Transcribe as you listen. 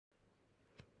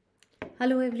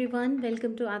Hello everyone,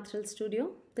 welcome to Athral Studio.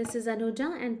 This is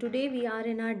Anuja and today we are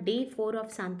in our day 4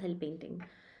 of Santhal painting.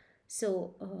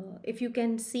 So if you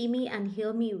can see me and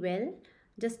hear me well,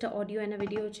 just a audio and a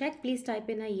video check, please type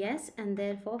in a yes and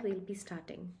therefore we'll be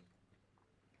starting.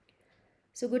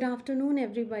 So good afternoon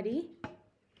everybody.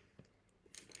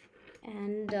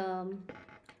 And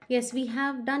yes, we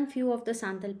have done few of the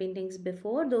Santhal paintings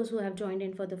before. Those who have joined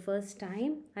in for the first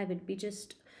time, I will be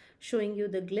just showing you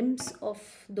the glimpse of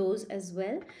those as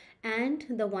well. And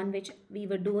the one which we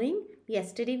were doing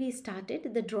yesterday, we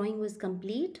started, the drawing was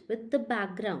complete with the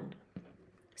background.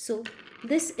 So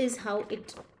this is how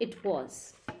it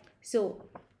was. So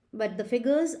but the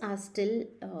figures are still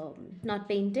not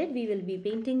painted. We will be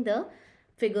painting the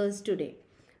figures today.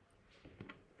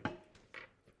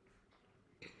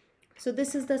 So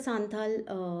this is the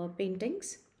Santhal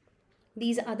paintings.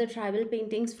 These are the tribal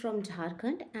paintings from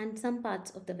Jharkhand and some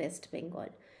parts of the West Bengal.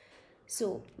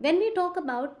 So when we talk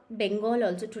about Bengal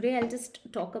also, today I'll just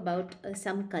talk about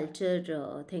some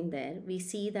culture thing there. We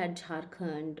see that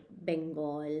Jharkhand,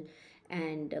 Bengal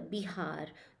and Bihar,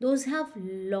 those have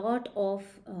lot of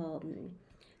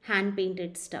hand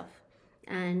painted stuff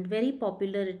and very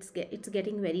popular. It's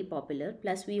getting very popular.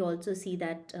 Plus we also see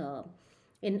that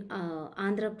in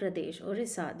Andhra Pradesh,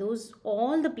 Orissa, those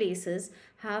all the places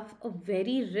have a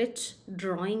very rich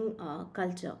drawing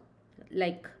culture,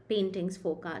 like paintings,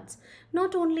 folk arts.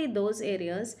 Not only those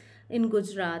areas, in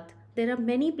Gujarat, there are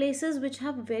many places which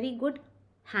have very good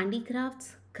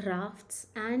handicrafts, crafts,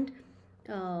 and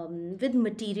with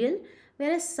material,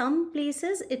 whereas some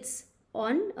places it's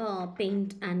on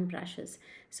paint and brushes.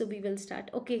 So we will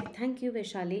start. Okay, thank you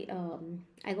Vaishali.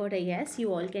 I got a yes.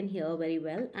 You all can hear very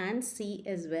well and see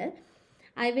as well.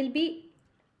 I will be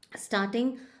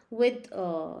starting with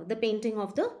the painting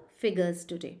of the figures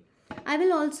today. I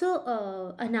will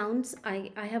also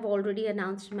I have already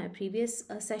announced in my previous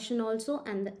session also,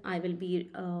 and I will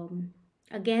be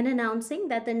again announcing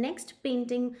that the next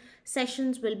painting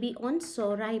sessions will be on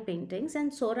Sorai paintings,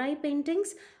 and Sorai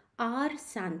paintings are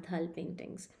Santhal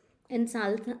paintings. In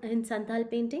Santhal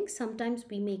paintings, sometimes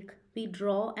we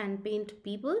draw and paint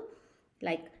people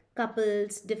like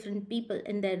couples, different people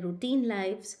in their routine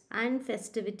lives and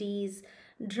festivities,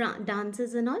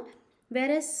 dances and all.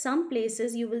 Whereas some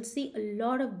places you will see a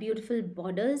lot of beautiful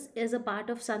borders as a part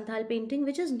of Santhal painting,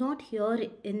 which is not here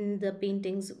in the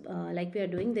paintings like we are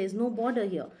doing. There is no border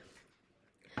here.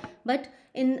 But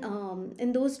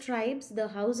in those tribes, the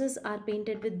houses are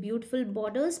painted with beautiful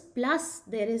borders. Plus,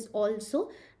 there is also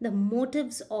the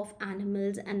motifs of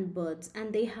animals and birds,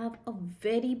 and they have a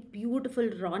very beautiful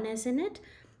rawness in it,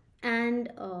 and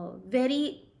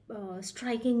very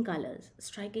striking colors.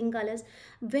 Striking colors,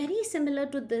 very similar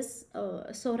to this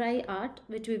Sorai art,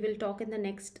 which we will talk in the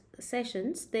next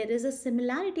sessions. There is a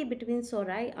similarity between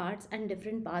Sorai arts and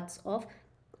different parts of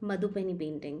Madhubani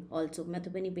painting. Also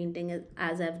Madhubani painting is,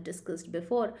 as I've discussed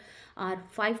before, are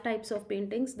 5 types of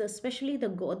paintings. Especially the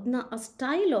Godna, a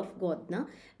style of Godna,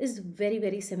 is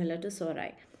very similar to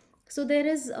Sorai. So there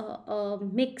is a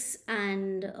mix,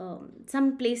 and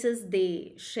some places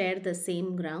they share the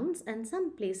same grounds and some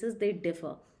places they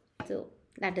differ. So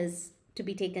that is to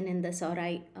be taken in the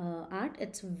Sorai art.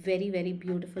 It's very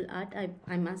beautiful art,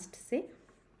 I must say.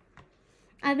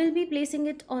 I will be placing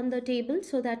it on the table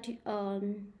so that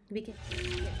we can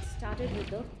get started with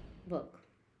the work.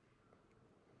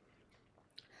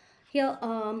 Here,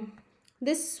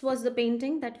 this was the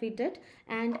painting that we did,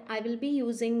 and I will be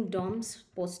using DOMS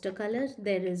poster color.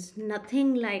 There is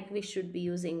nothing like we should be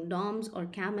using DOMS or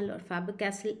Camel or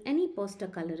Faber-Castell. Any poster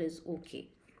color is okay.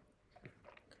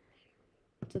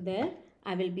 So there,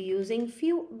 I will be using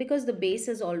few, because the base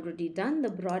is already done, the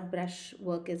broad brush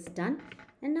work is done,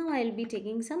 and now I will be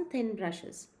taking some thin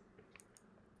brushes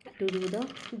to do the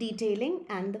detailing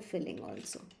and the filling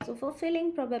also. So for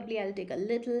filling, probably I'll take a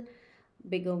little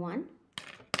bigger one.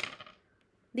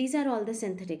 These are all the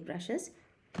synthetic brushes.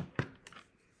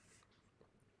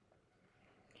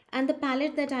 And the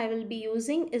palette that I will be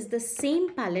using is the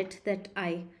same palette that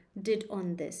I did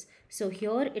on this. So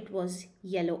here it was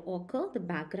yellow ochre, the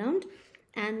background,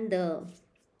 and the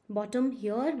bottom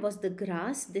here was the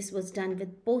grass. This was done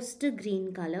with poster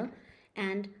green color,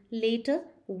 and later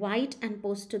white and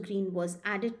poster green was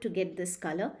added to get this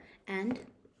color, and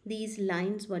these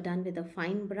lines were done with a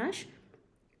fine brush.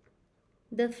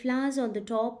 The flowers on the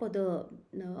top, or the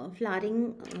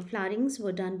flowerings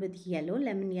were done with yellow,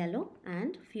 lemon yellow,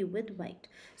 and few with white.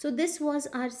 So this was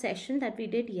our session that we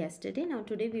did yesterday. Now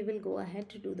today we will go ahead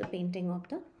to do the painting of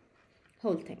the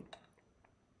whole thing.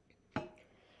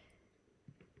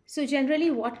 So generally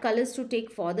what colors to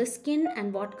take for the skin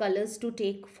and what colors to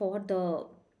take for the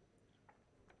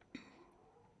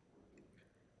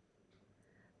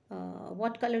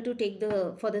what color to take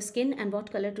for the skin and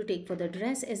what color to take for the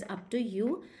dress is up to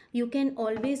you. You can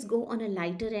always go on a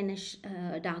lighter and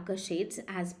darker shades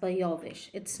as per your wish.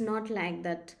 It's not like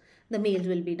that the males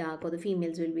will be dark or the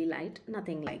females will be light,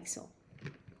 nothing like so.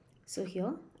 So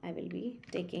here I will be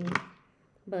taking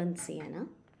burnt sienna.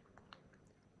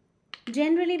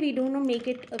 Generally we don't make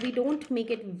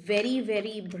it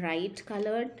very bright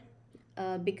colored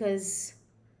because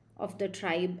of the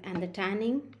tribe and the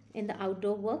tanning in the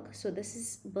outdoor work. So this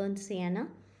is burnt sienna,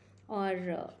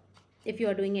 or if you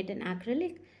are doing it in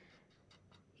acrylic,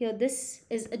 here this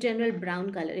is a general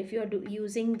brown color. If you are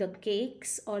using the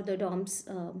cakes or the DOMS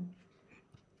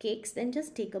cakes, then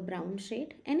just take a brown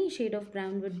shade. Any shade of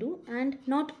brown would do, and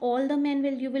not all the men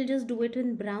will, you will just do it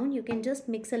in brown. You can just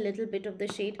mix a little bit of the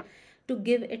shade to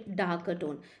give it darker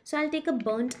tone. So I'll take a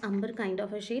burnt umber kind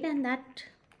of a shade, and that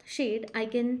shade I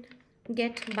can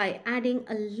get by adding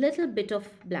a little bit of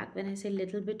black. When I say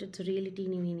little bit, it's really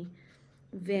teeny weeny,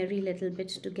 very little bit,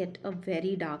 to get a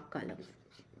very dark color.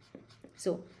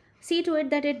 So see to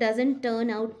it that it doesn't turn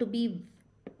out to be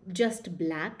just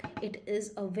black. It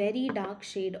is a very dark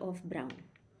shade of brown.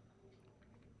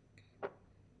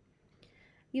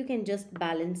 You can just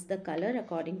balance the color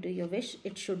according to your wish.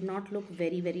 It should not look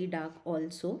very dark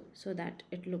also, so that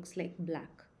it looks like black.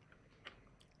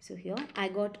 So here I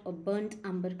got a burnt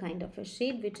umber kind of a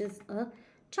shade, which is a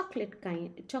chocolate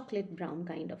brown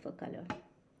kind of a color.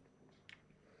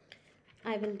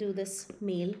 I will do this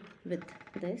male with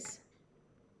this.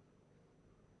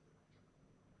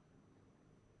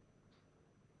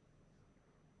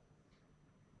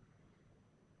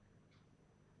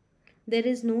 There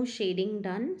is no shading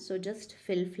done, so just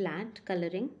fill flat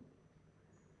coloring.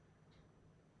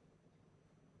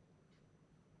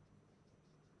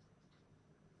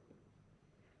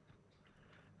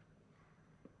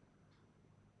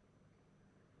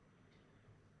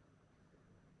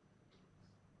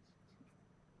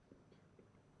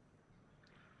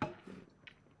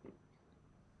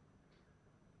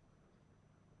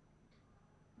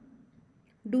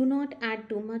 Do not add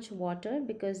too much water,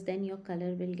 because then your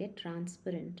color will get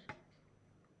transparent.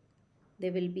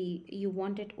 You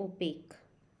want it opaque.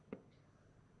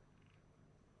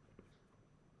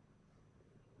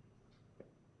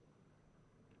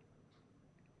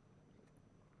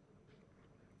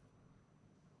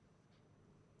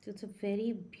 So it's a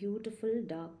very beautiful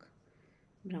dark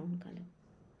brown color.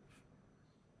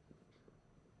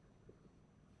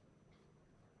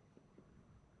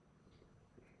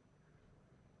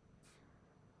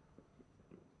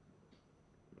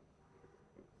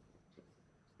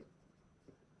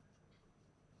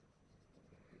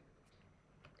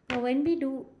 Now when we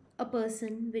do a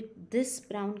person with this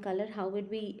brown color, how would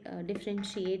we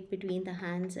differentiate between the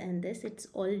hands and this? It's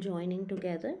all joining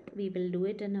together. We will do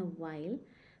it in a while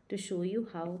to show you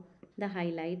how the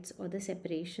highlights or the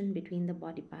separation between the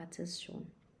body parts is shown.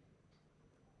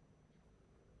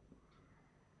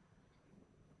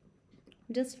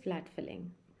 Just flat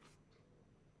filling.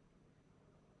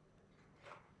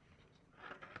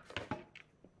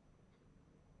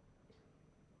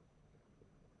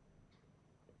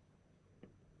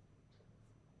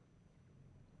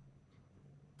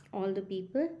 All the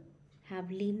people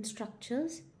have lean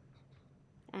structures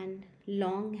and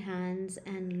long hands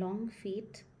and long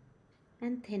feet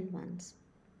and thin ones.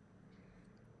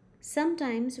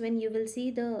 Sometimes when you will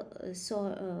see the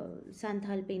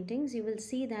Santhal paintings, you will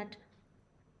see that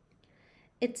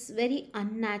it's very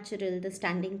unnatural. The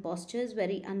standing posture is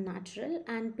very unnatural,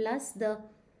 and plus the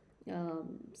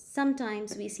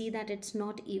sometimes we see that it's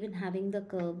not even having the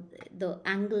curve, the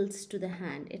angles to the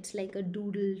hand. It's like a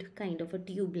doodled kind of a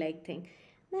tube like thing.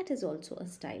 That is also a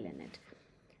style in it.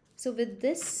 So with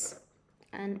this,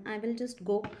 and I will just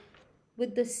go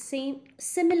with the same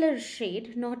similar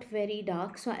shade, not very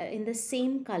dark. So in the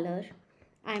same color,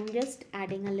 I'm just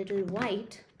adding a little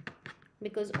white,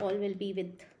 because all will be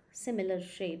with similar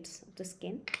shades of the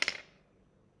skin.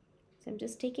 So I'm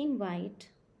just taking white,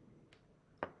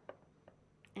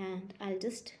 and I'll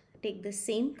just take the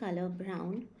same color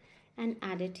brown and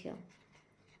add it here.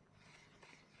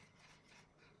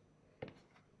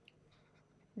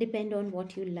 Depend on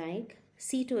what you like.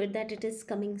 See to it that it is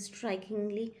coming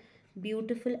strikingly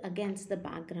beautiful against the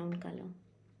background color.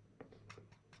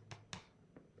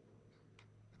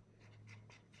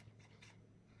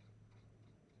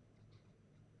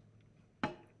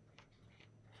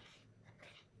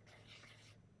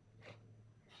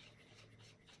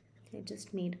 I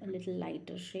just made a little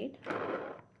lighter shade.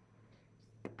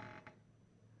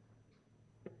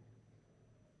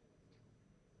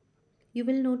 You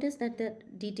will notice that the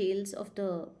details of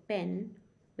the pen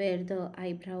where the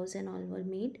eyebrows and all were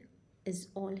made is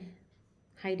all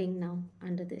hiding now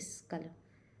under this color.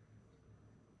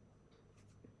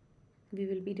 We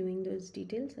will be doing those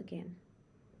details again.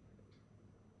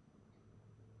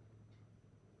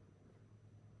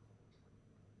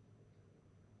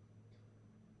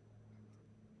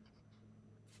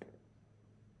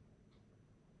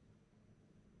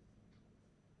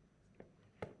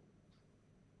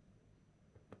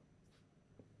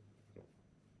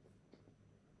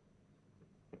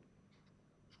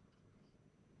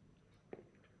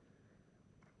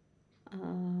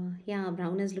 Yeah,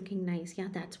 brown is looking nice. Yeah,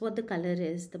 that's what the color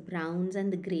is. The browns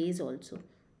and the grays also.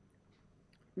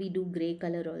 We do gray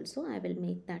color also. I will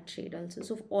make that shade also.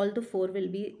 So all the four will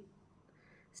be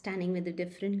standing with a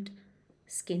different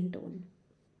skin tone.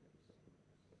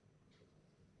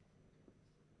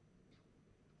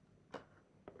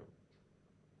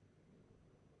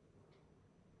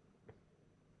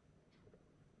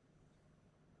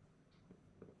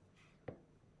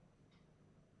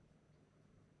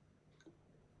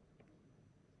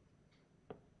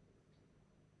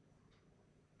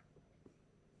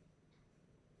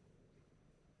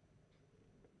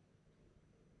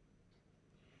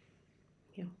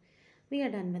 Yeah, we are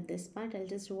done with this part. I'll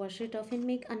just wash it off and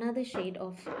make another shade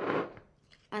of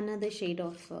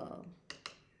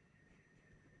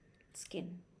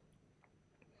skin.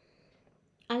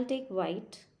 I'll take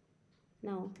white.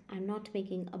 Now I'm not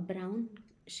making a brown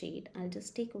shade. I'll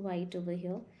just take white over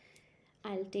here.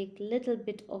 I'll take little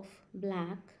bit of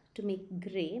black to make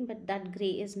gray, but that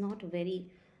gray is not very.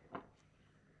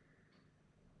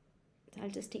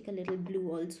 I'll just take a little blue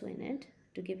also in it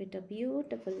to give it a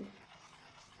beautiful.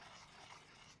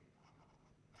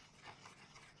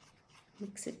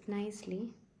 Mix it nicely.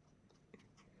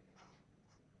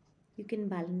 You can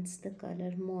balance the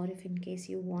color more if in case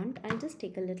you want. I'll just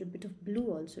take a little bit of blue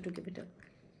also to give it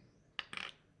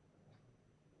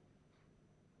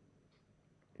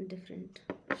a different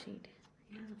shade.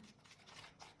 Yeah.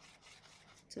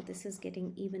 So this is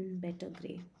getting even better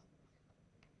gray.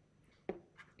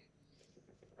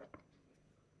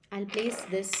 I'll place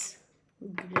this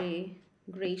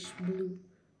grayish blue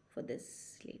for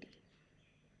this lady.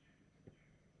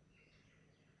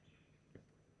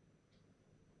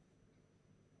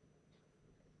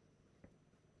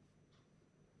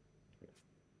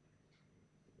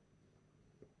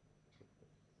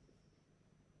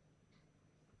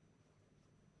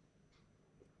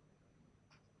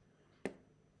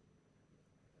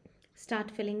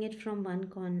 Start filling it from one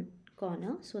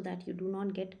corner so that you do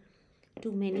not get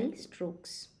too many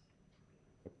strokes.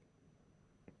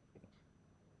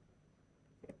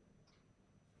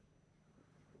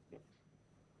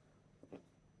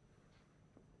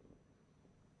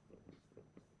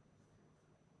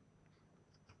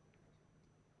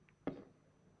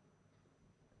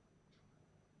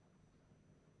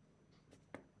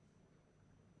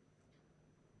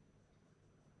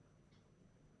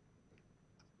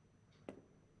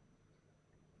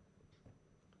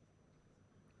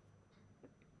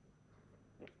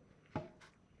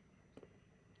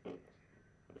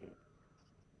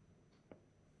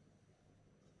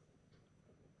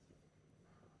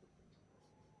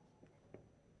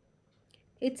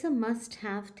 It's a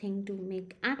must-have thing to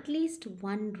make at least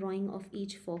one drawing of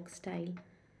each folk style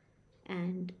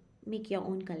and make your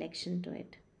own collection to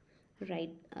it.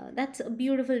 Right, that's a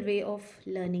beautiful way of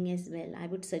learning as well. I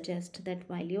would suggest that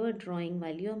while you're drawing,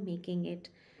 while you're making it,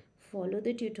 follow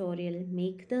the tutorial,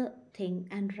 make the thing,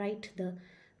 and write the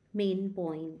main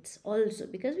points also,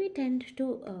 because we tend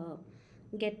to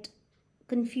get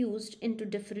confused into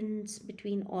difference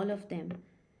between all of them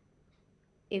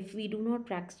if we do not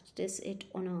practice it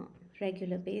on a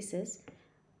regular basis.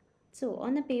 So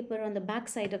on the paper, on the back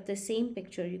side of the same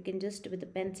picture, you can just with a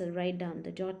pencil write down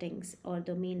the jottings or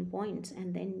the main points,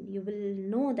 and then you will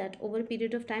know that over a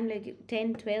period of time, like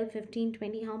 10, 12, 15,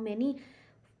 20, how many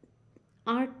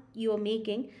art you are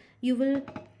making, you will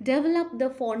develop the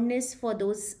fondness for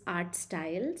those art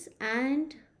styles,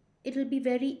 and it will be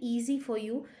very easy for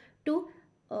you to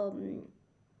um,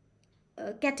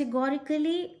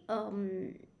 categorically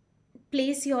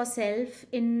place yourself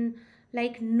in,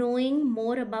 like, knowing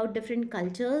more about different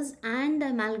cultures and the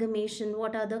amalgamation,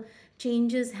 what are the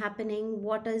changes happening,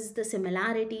 what is the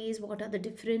similarities, what are the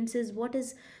differences, what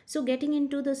is, so getting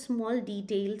into the small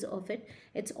details of it.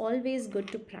 It's always good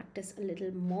to practice a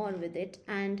little more with it,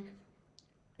 and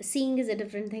seeing is a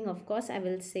different thing. Of course, I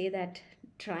will say that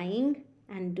trying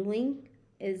and doing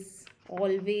is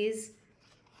always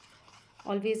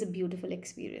a beautiful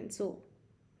experience. So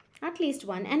at least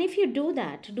one, and if you do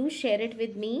that, do share it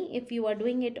with me. If you are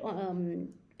doing it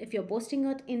if you're posting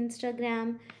on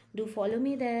Instagram, do follow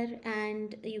me there,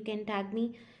 and you can tag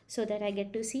me so that I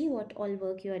get to see what all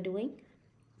work you are doing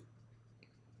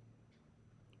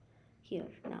here.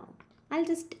 Now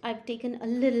I've taken a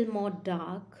little more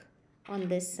dark on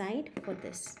this side for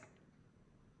this.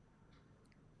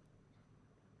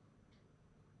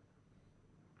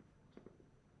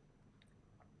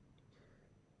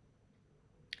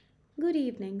 Good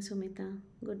evening, Sumita.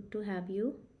 Good to have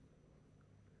you.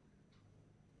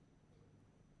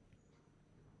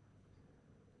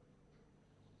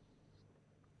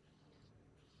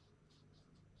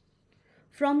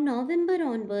 From November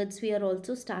onwards, we are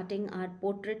also starting our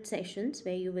portrait sessions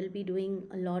where you will be doing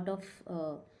a lot of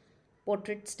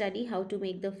portrait study, how to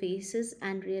make the faces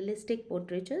and realistic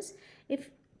portraitures. If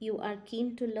you are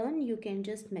keen to learn, you can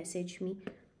just message me,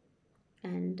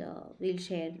 and we'll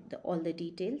share all the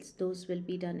details. Those will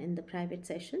be done in the private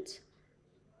sessions.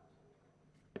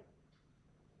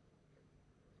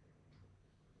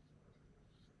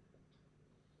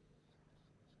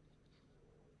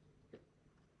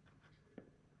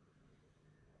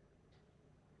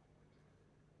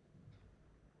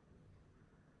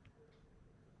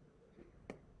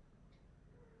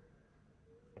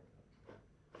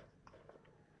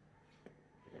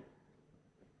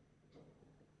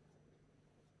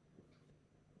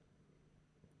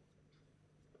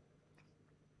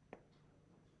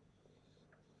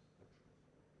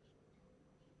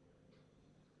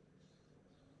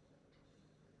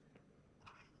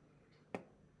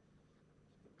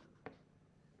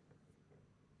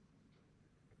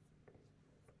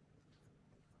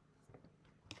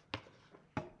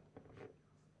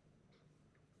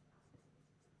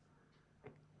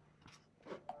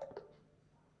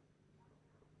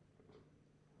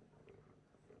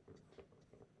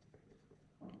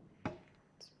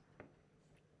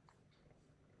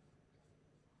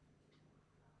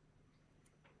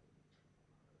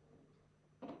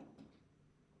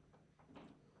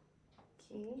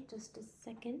 Okay, just a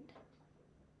second.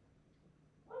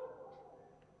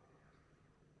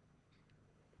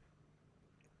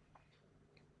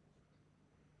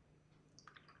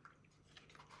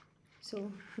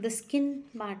 So the skin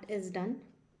part is done.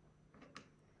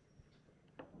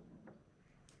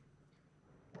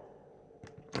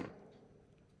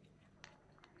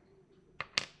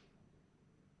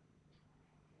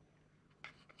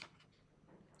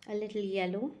 A little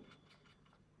yellow.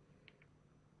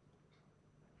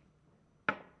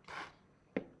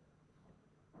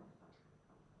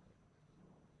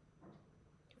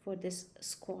 For this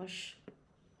squash,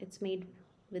 it's made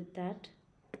with that.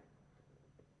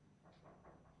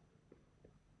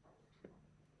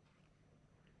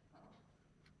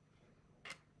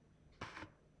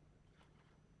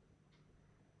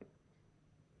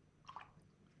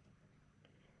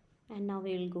 And now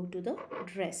we will go to the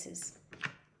dresses.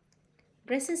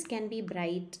 Dresses can be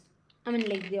bright, I mean,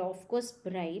 like, they're of course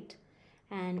bright,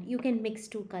 and you can mix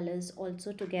two colors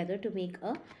also together to make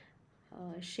a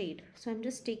shade. So I'm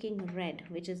just taking red,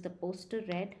 which is the poster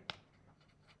red.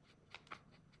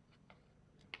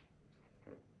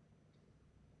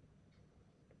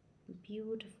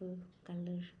 Beautiful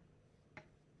color,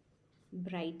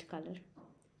 bright color,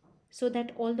 so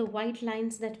that all the white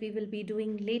lines that we will be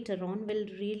doing later on will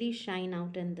really shine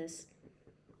out in this.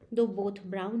 Though both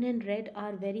brown and red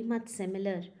are very much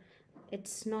similar,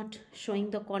 it's not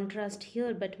showing the contrast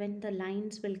here, but when the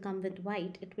lines will come with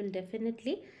white, it will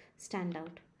definitely stand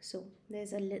out. So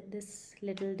there's this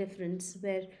little difference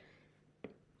where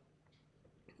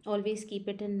always keep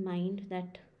it in mind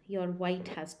that your white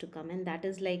has to come, and that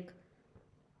is like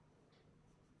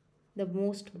the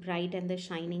most bright and the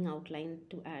shining outline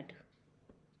to add.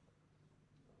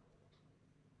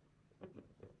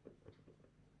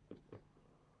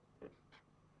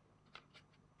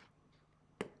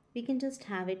 We can just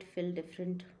have it fill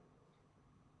different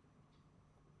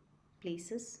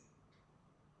places.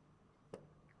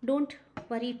 Don't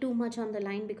worry too much on the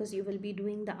line because you will be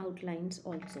doing the outlines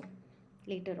also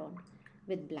later on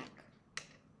with black.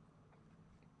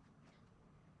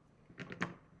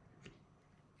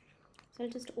 So I'll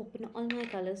just open all my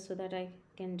colors so that I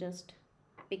can just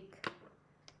pick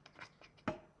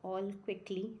all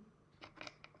quickly.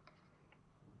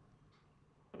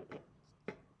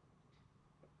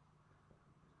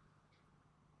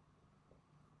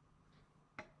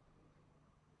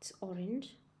 It's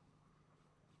orange.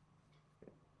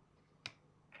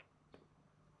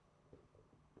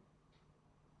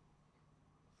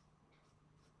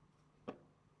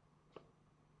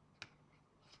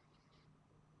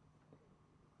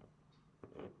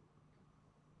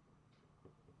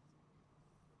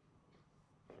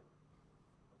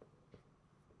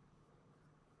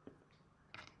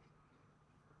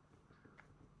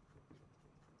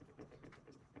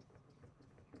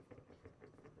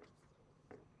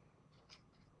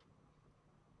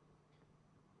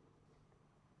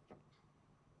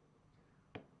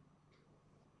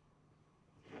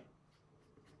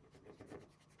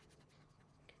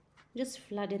 Just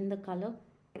flood in the color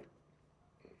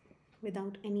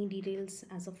without any details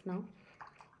as of now.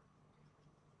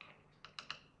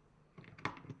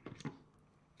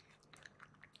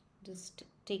 Just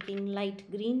taking light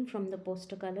green from the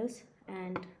poster colors,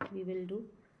 and we will do.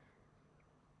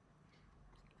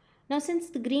 Now since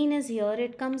the green is here,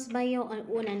 it comes by your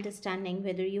own understanding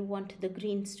whether you want the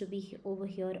greens to be over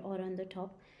here or on the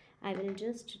top. I will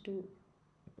just do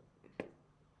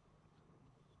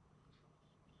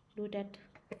it at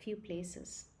a few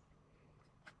places.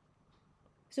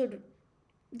 So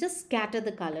just scatter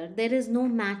the color. There is no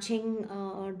matching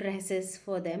dresses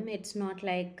for them. It's not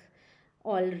like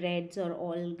all reds or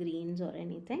all greens or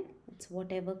anything. It's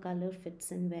whatever color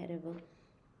fits in wherever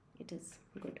it is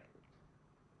good.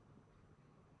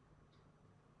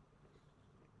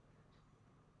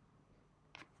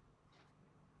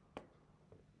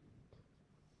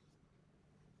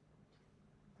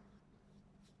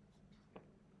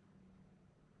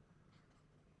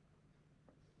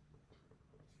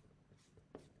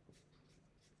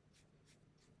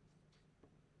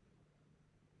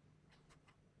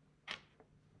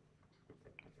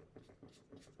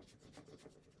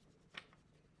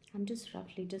 I'm just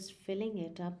roughly just filling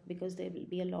it up because there will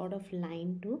be a lot of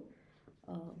line to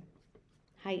uh,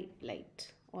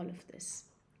 highlight all of this.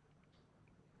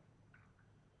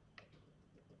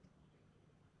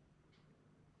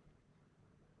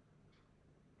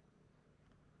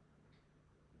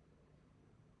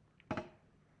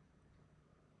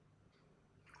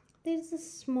 There's a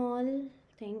small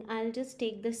thing. I'll just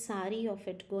take the sari of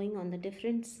it going on the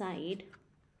different side.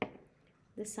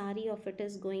 The sari of it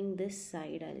is going this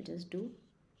side. I'll just do,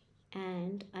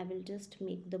 and I will just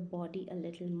make the body a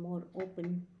little more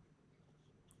open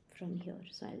from here.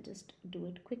 So I'll just do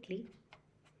it quickly.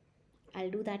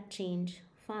 I'll do that change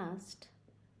fast.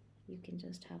 You can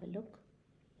just have a look.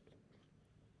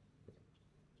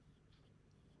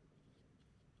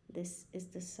 This is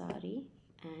the sari,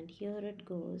 and here it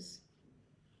goes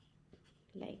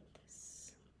like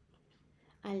this.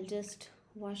 I'll just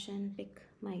wash and pick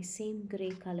my same gray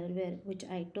color which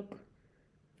I took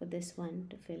for this one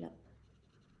to fill up.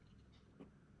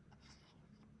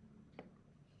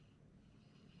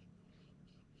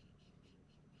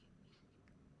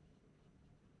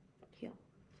 Here,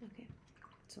 okay.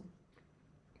 So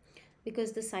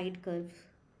because the side curve,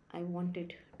 I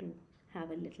wanted to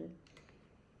have a little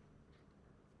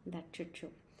that should show.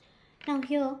 Now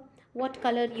here, what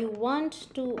color you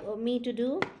want to me to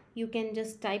do, you can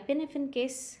just type in if in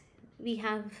case we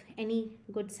have any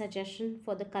good suggestion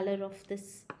for the color of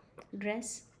this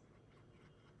dress.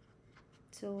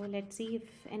 So let's see if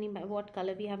any what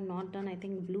color we have not done. I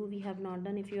think blue we have not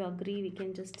done. If you agree, we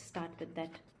can just start with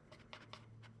that.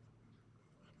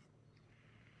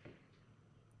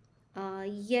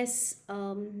 Yes,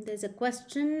 there's a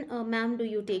question. Ma'am, do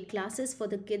you take classes for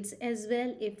the kids as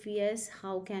well? If yes,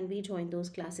 how can we join those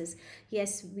classes?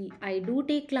 Yes, I do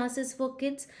take classes for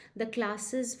kids. The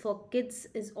classes for kids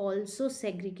is also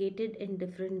segregated in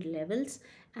different levels,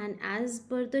 and as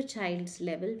per the child's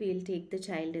level, we'll take the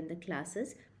child in the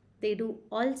classes. They do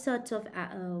all sorts of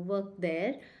work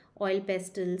there: oil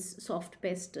pastels, soft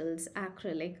pastels,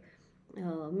 acrylic,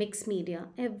 mixed media,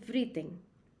 everything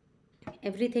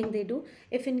they do.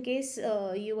 If in case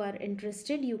you are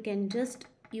interested, you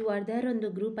are there on the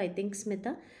group, I think,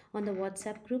 Smita, on the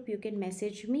WhatsApp group. You can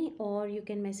message me, or you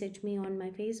can message me on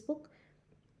my Facebook.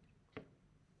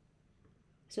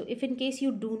 So if in case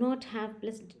you do not have,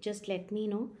 please just let me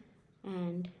know,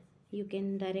 and you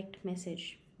can direct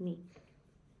message me.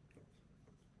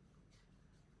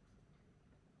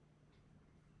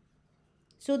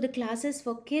 So the classes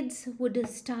for kids would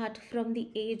start from the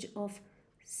age of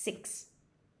 6.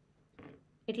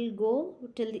 It'll go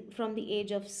from the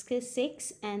age of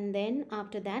 6, and then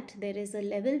after that there is a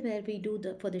level where we do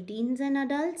for the teens and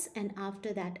adults, and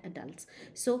after that adults.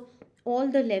 So all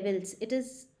the levels,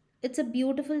 it's a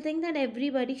beautiful thing that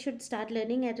everybody should start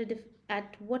learning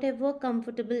at whatever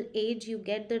comfortable age you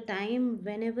get the time.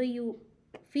 Whenever you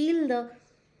feel the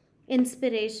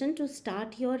inspiration to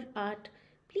start your art,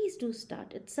 please do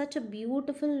start. It's such a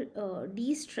beautiful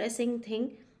de-stressing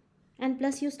thing, and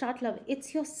plus you start love.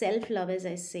 It's your self love, as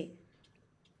I say.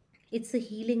 It's a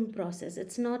healing process.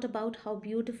 It's not about how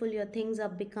beautiful your things are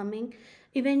becoming.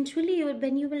 Eventually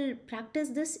when you will practice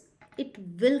this, it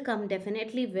will come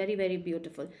definitely very, very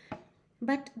beautiful.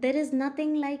 But there is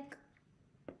nothing like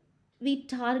we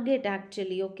target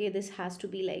actually, okay, this has to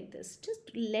be like this. Just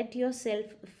let yourself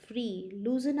free,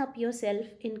 loosen up yourself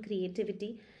in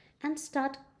creativity, and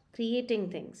start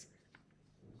creating things.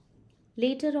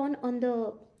 Later on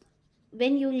the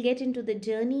when you will get into the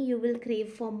journey, you will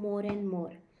crave for more and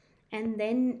more. and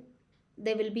then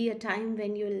there will be a time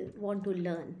when you'll want to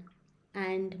learn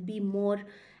and be more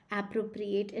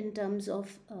appropriate in terms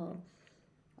of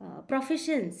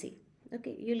proficiency.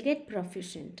 Okay, you'll get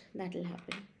proficient. That'll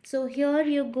happen. So here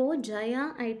you go,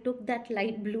 Jaya. I took that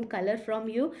light blue color from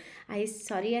you.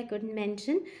 Sorry, I couldn't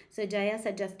mention. So Jaya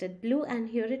suggested blue, and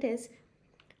here it is.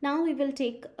 Now we will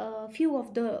take a few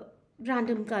of the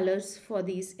random colors for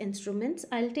these instruments.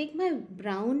 I'll take my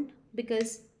brown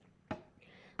because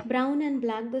brown and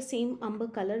black the same umber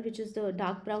color, which is the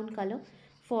dark brown color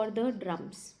for the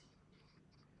drums.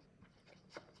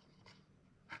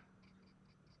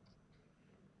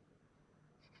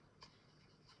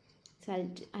 So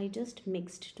I just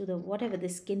mixed to the whatever the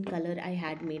skin color I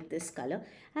had made this color.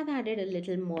 I've added a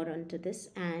little more onto this,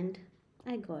 and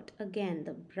I got again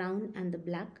the brown and the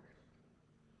black,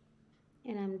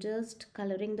 and I'm just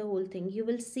coloring the whole thing. You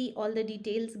will see all the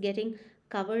details getting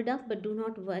covered up, but do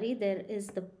not worry, there is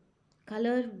the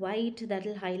color white that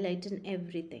will highlight in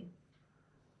everything.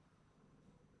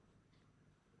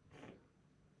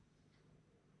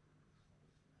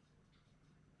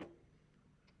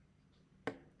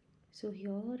 So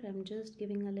here I'm just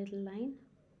giving a little line.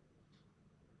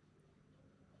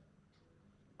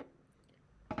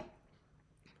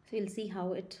 So you'll see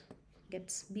how it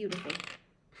gets beautiful.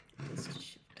 Just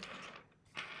shift.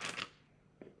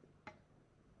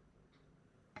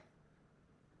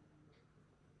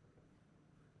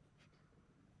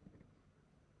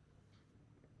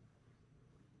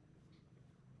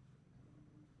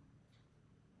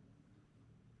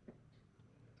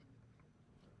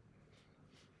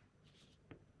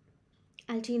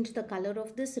 I'll change the color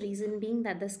of this, reason being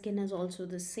that the skin is also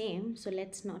the same. So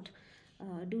let's not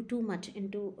do too much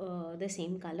into the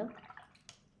same color.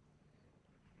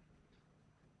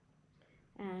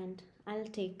 And I'll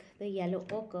take the yellow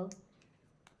ochre,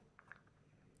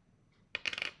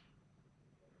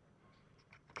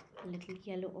 a little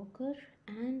yellow ochre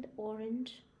and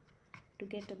orange to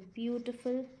get a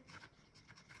beautiful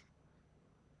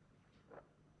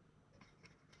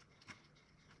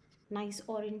nice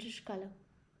orangish color,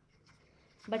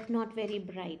 but not very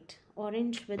bright.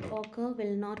 Orange with ochre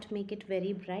will not make it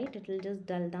very bright, it will just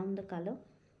dull down the color.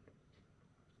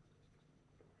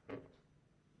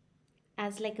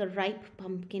 As like a ripe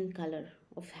pumpkin color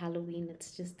of Halloween,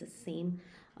 it's just the same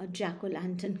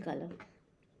jack-o'-lantern color.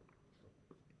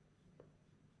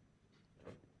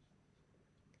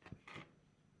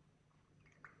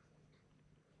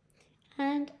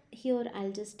 And here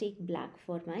I'll just take black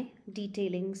for my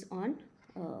detailings on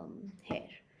hair.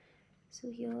 So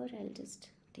here I'll just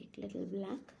take little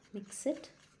black, mix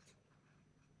it,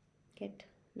 get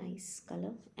nice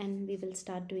color, and we will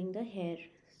start doing the hair.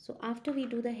 So after we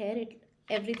do the hair,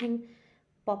 everything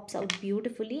pops out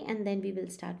beautifully, and then we will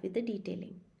start with the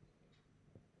detailing.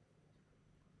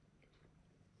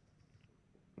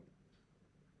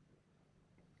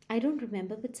 I don't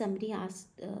remember, but somebody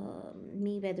asked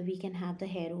me whether we can have the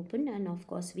hair open, and of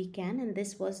course we can. And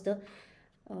this was the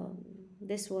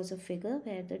this was a figure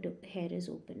where the hair is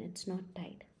open; it's not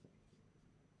tied.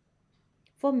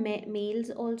 For males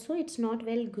also, it's not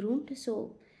well groomed,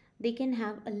 so they can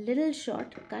have a little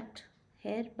short cut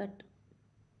hair, but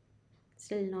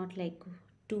still not like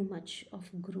too much of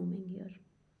grooming here.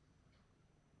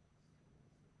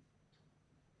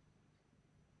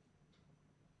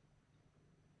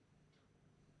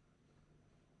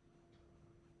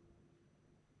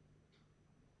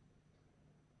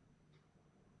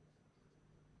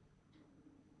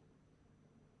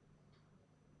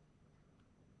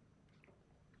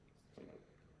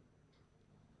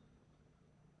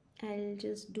 I'll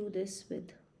just do this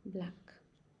with black.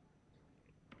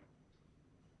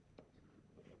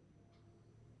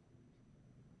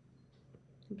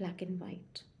 Black and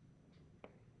white.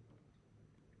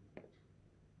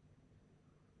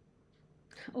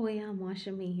 Oh yeah,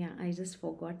 Mashami, yeah, I just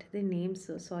forgot the name,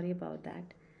 so sorry about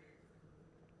that.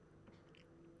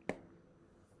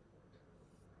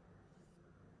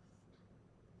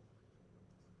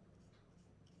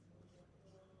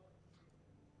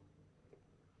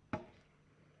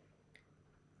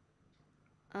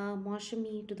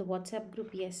 Mashami to the WhatsApp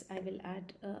group, yes, I will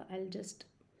add, I'll just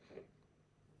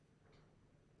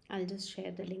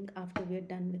share the link after we're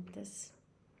done with this.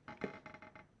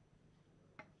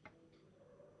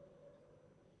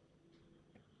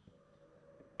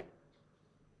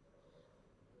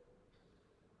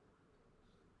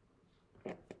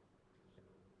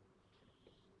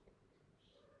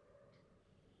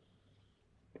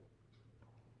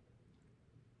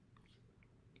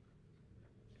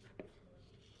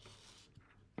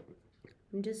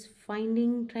 I'm just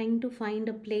trying to find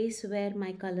a place where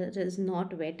my color is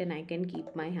not wet and I can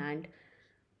keep my hand.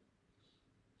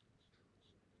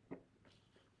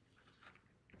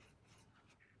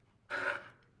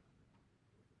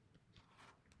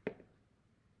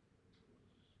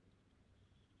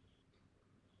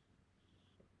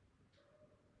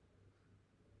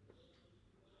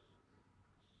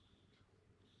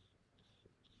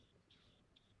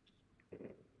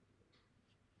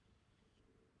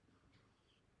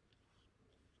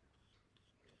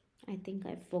 I think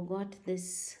I forgot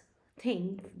this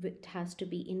thing. It has to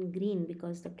be in green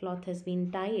because the cloth has been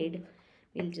tied.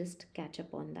 We'll just catch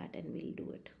up on that and we'll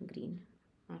do it green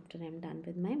after I'm done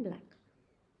with my black.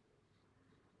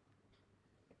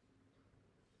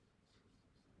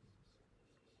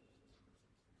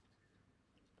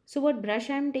 So what brush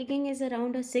I'm taking is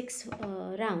around a 6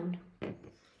 round.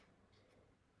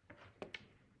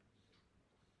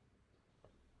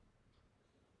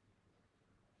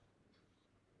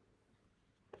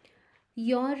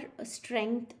 Your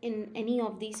strength in any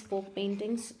of these folk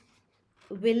paintings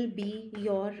will be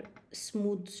your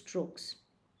smooth strokes,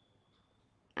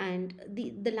 and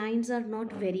the lines are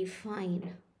not very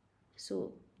fine,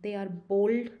 so they are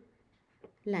bold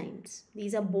lines.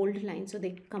 These are bold lines, so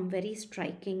they come very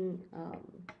striking.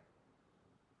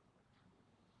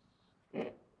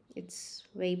 It's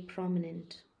very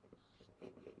prominent.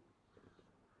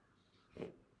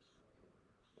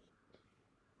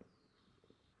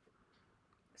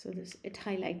 So this, it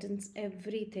highlights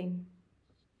everything.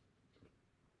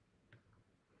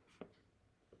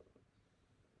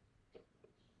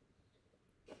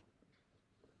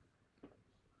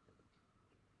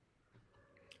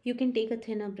 You can take a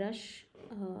thinner brush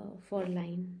for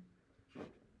line.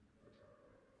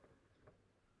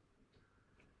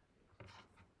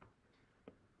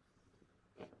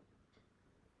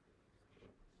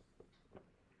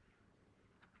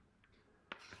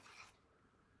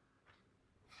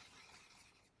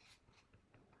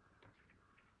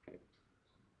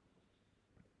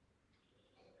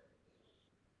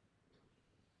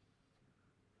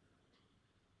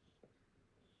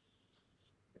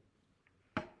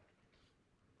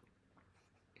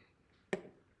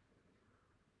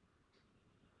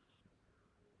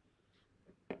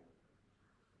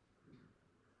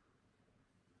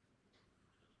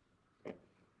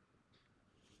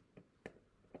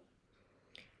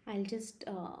 I'll just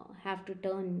have to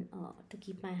turn to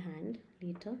keep my hand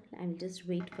later. I'll just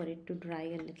wait for it to dry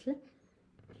a little.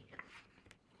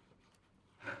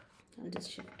 I'll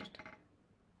just shift it.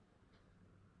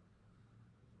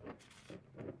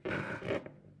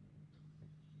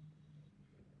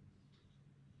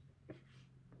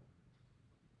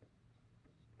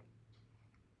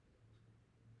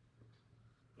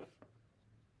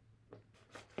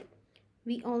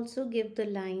 We also give the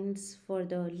lines for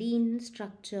the lean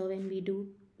structure. When we do,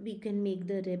 we can make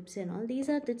the ribs and all. These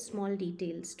are the small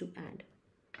details to add.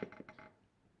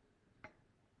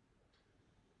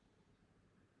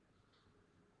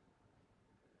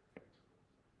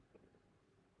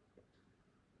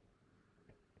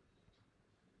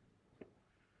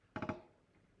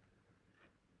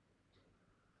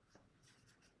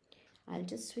 I'll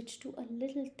just switch to a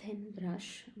little thin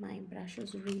brush. My brush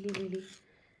is really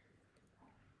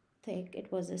thick.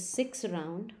 It was a 6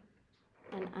 round,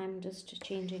 and I'm just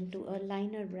changing to a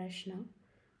liner brush now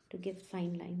to give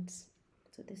fine lines.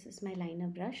 So this is my liner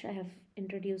brush. I have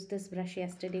introduced this brush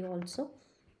yesterday also.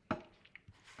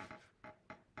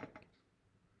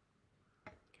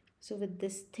 So with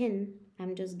this thin,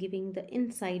 I'm just giving the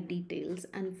inside details,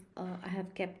 and I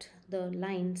have kept the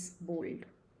lines bold.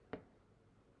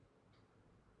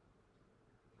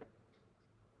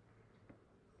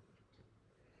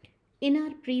 In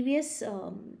our previous,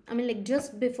 like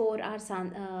just before our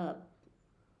Santhal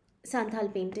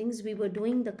paintings, we were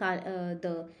doing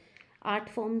the art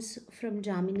forms from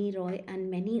Jamini Roy,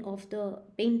 and many of the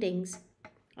paintings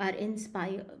are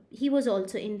inspired. He was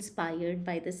also inspired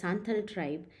by the Santhal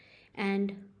tribe.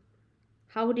 And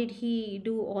how did he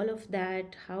do all of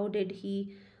that? How did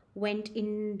he went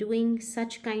in doing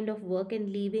such kind of work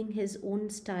and leaving his own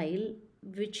style,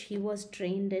 which he was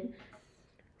trained in?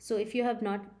 So if you have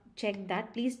not checked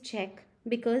that, please check,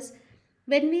 because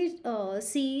when we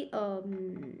see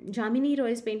Jamini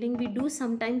Roy's painting, we do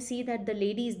sometimes see that the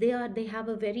ladies, they have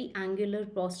a very angular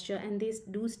posture, and they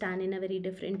do stand in a very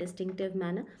different distinctive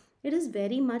manner. It is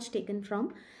very much taken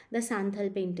from the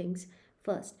Santhal paintings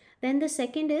first. Then the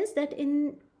second is that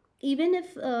in even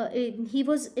if he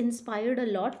was inspired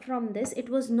a lot from this, it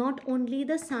was not only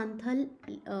the Santhal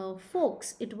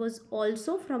folks, it was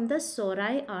also from the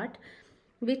Sorai art,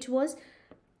 which was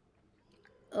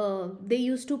they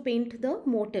used to paint the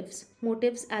motifs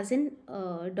as in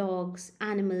dogs,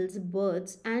 animals,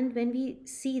 birds. And when we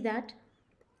see that,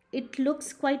 it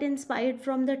looks quite inspired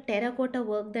from the terracotta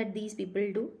work that these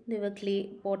people do. They were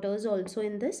clay potters also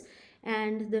in this,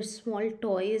 and the small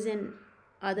toys and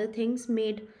other things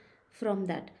made from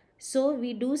that. So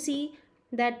we do see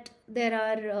that there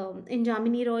are in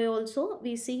Jamini Roy also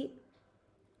we see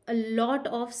a lot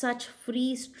of such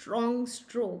free strong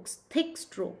strokes, thick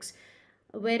strokes,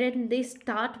 wherein they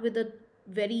start with a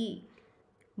very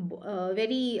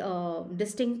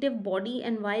distinctive body,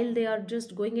 and while they are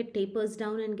just going, it tapers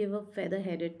down and give a feather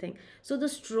headed thing. So the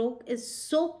stroke is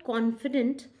so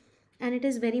confident, and it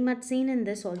is very much seen in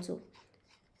this also.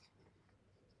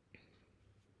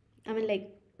 I mean,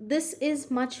 like, this is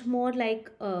much more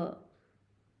like a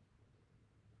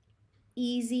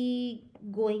easy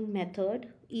going method,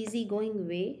 easy going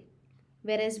way.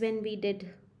 Whereas when we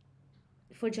did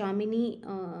for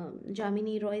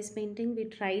Jamini Roy's painting, we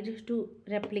tried to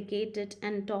replicate it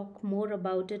and talk more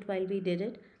about it while we did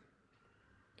it.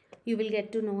 You will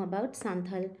get to know about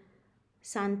Santhal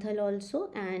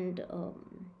also, and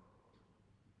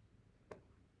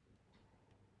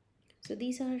so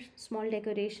these are small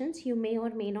decorations. You may or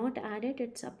may not add it.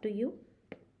 It's up to you.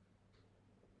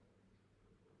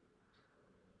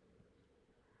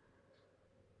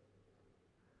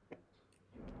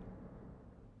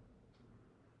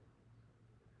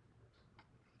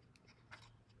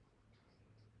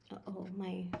 Oh,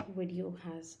 my video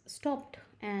has stopped,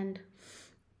 and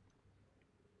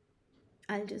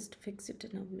I'll just fix it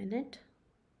in a minute.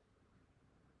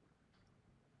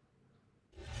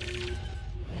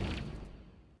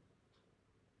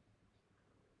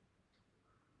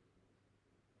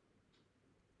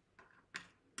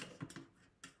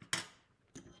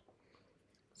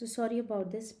 So sorry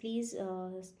about this. Please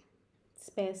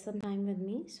spare some time with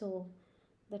me so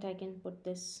that I can put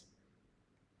this.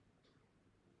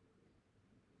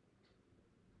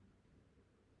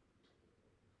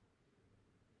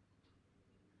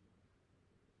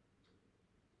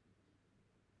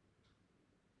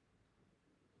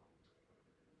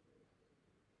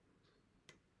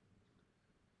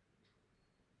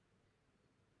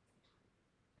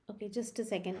 Okay, just a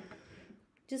second.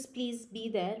 Just please be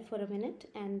there for a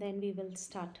minute, and then we will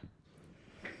start.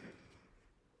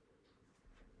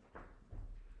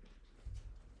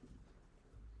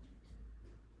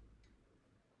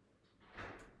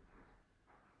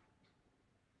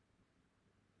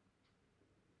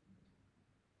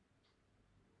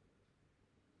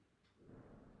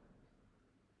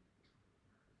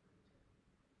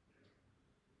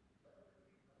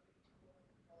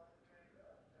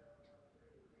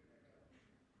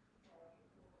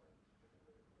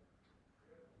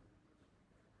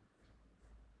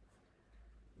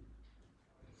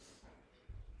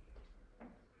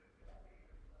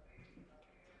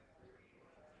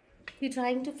 We're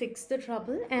trying to fix the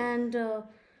trouble, and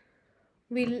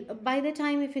we'll, by the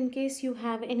time, if in case you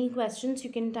have any questions,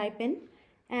 you can type in,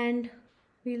 and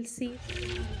we'll see if we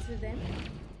can answer them.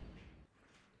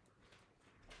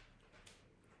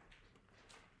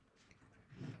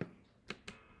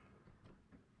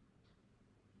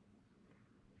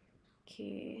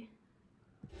 Okay.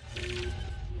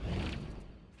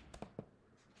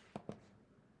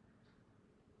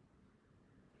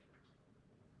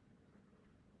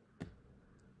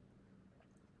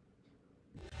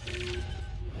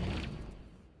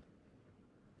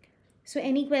 So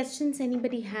any questions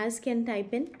anybody has can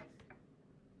type in.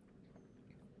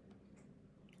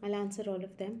 I'll answer all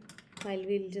of them while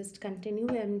we'll just continue.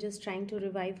 I'm just trying to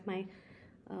revive my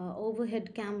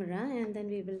overhead camera, and then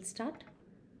we will start.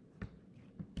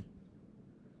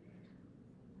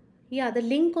 Yeah, the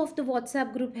link of the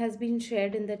WhatsApp group has been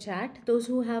shared in the chat. Those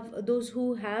who are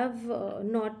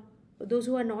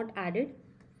not added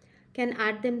can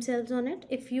add themselves on it.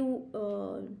 If you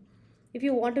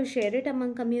want to share it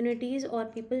among communities or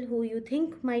people who you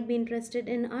think might be interested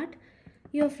in art,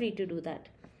 you're free to do that.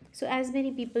 So as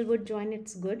many people would join,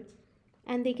 it's good,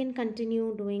 and they can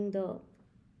continue doing the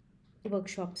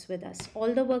workshops with us.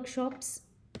 All the workshops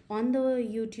on the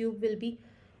YouTube will be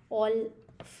all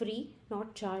free,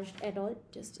 not charged at all.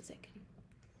 Just a second.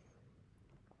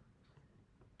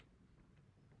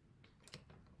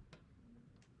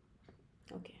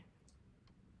 Okay.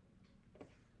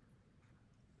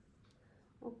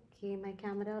 Okay, my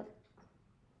camera.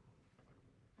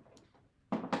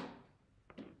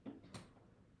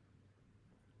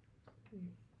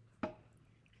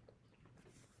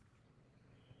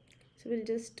 So we'll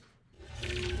just get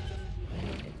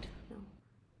it now.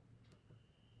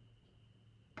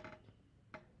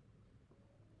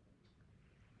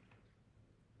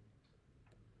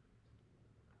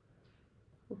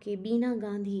 Okay, Beena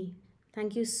Gandhi.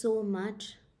 Thank you so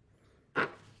much.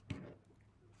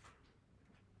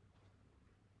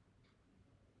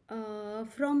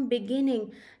 From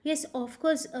beginning, yes, of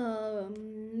course.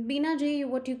 Beena ji,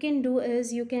 what you can do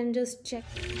is you can just check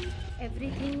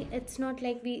everything. It's not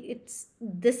like it's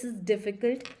this is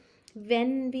difficult.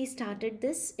 When we started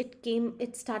this,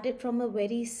 it started from a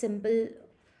very simple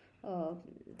uh,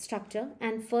 structure,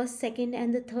 and first, second,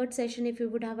 and the third session, if you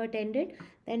would have attended,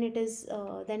 then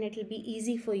it'll be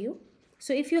easy for you.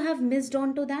 So if you have missed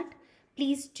on to that,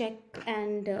 please check,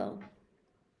 and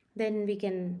then we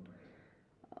can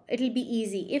it'll be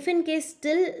easy. If in case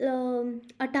still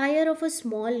attire of a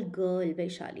small girl,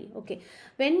 Vaishali, okay,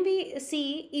 when we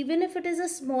see, even if it is a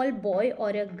small boy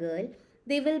or a girl,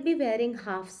 they will be wearing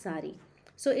half sari.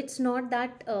 So it's not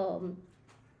that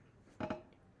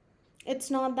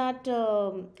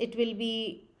it will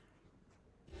be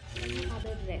any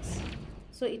other dress.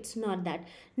 So it's not that.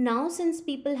 Now since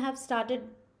people have started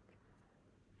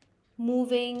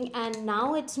moving, and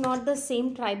now it's not the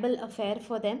same tribal affair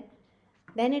for them,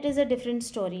 then it is a different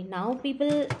story. Now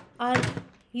people are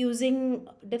using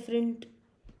different.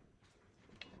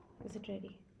 Is it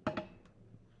ready?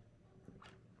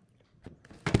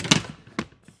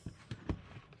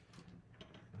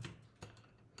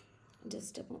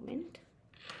 Just a moment.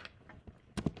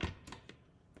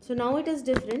 So now it is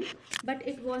different, but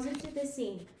it wasn't the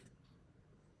same.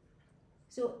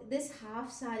 So this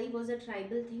half sari was a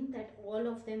tribal thing that all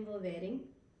of them were wearing,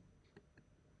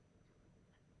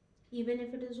 even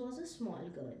if was a small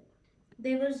girl.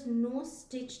 There was no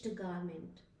stitched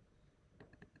garment.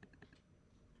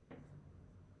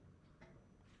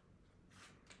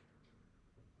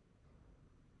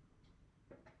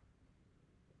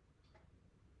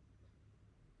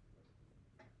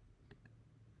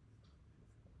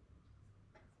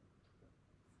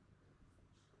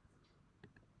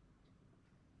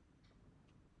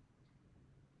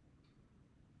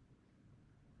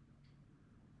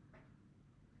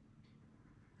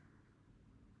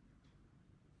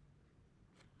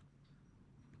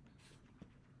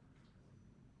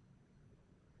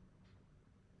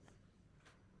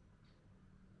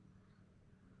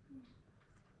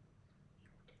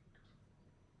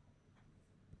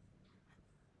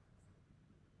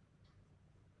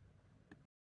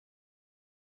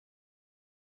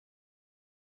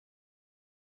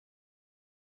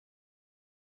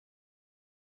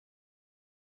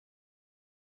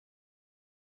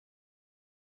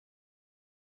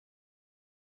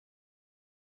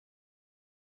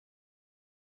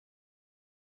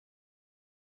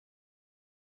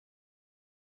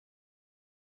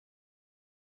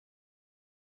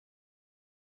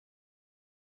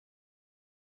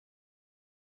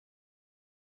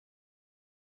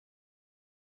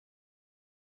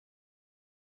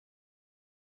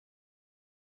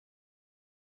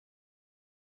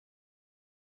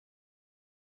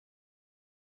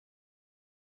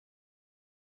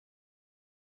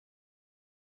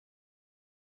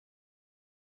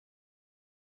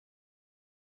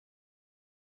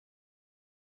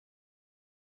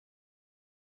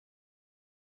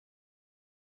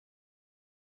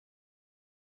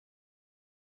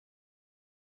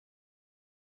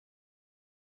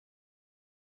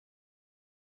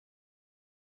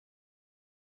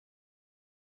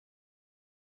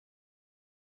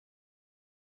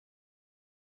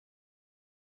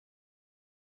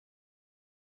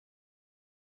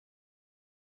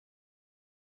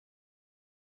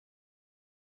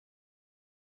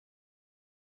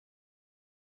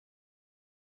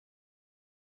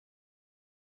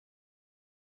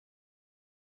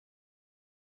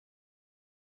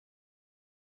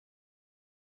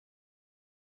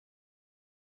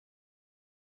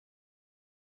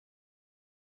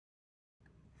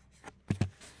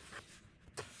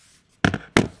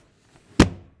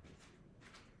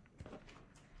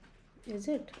 Is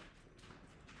it?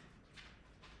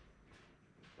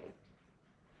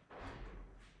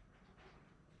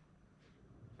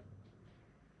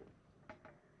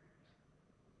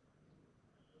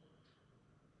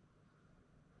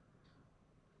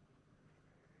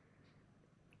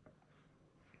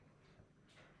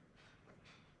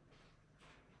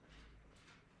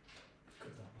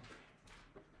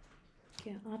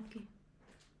 क्या आपकी?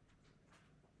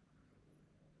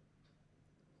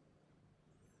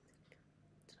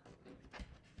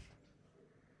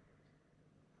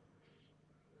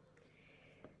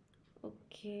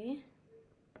 Okay.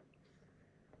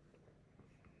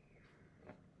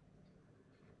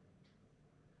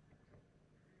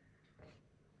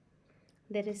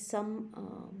 There is some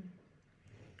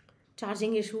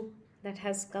charging issue that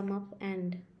has come up,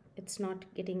 and it's not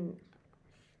getting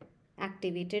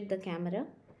activated the camera.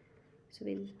 So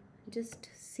we'll just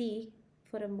see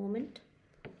for a moment.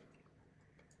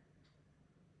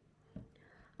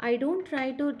 I don't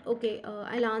try to, okay,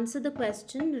 I'll answer the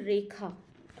question, Rekha.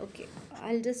 Okay,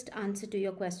 I'll just answer to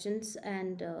your questions,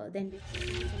 and then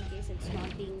in case it's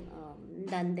not being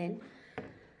done then.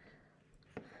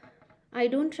 I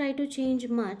don't try to change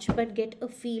much but get a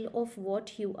feel of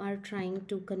what you are trying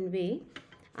to convey.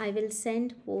 I will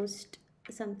send post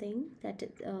something that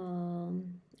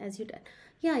as you done.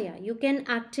 Yeah, you can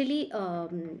actually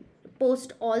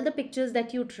post all the pictures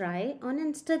that you try on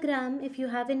Instagram. If you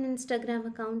have an Instagram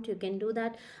account, you can do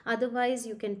that. Otherwise,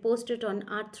 you can post it on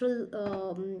Art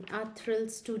Thrill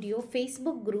Studio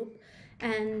Facebook group,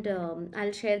 and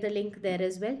I'll share the link there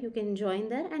as well. You can join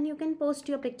there and you can post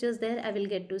your pictures there. I will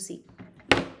get to see.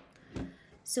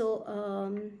 So,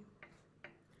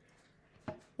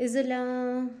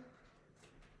 Isla,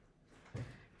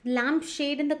 lamp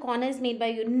shade in the corner is made by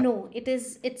you. No,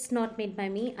 it's not made by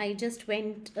me. I just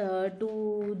went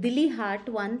to Dilli Hart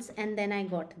once and then I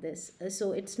got this.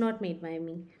 So it's not made by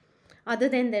me. Other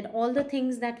than that, all the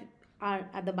things that are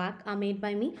at the back are made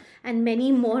by me, and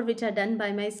many more which are done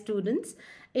by my students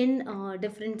in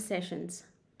different sessions.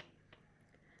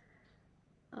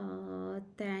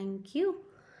 Thank you.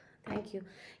 Thank you.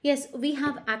 Yes, we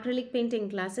have acrylic painting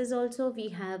classes also. We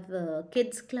have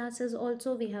kids classes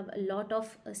also. We have a lot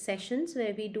of sessions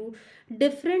where we do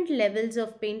different levels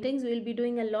of paintings. We'll be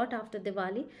doing a lot after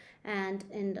Diwali and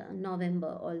in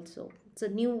November also. So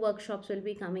new workshops will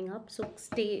be coming up. So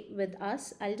stay with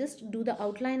us. I'll just do the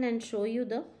outline and show you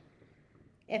the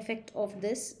effect of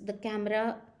this. The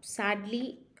camera,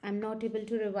 sadly, I'm not able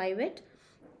to revive it.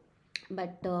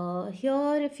 But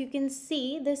here, if you can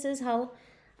see, this is how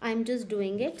I'm just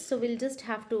doing it. So we'll just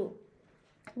have to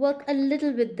work a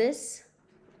little with this,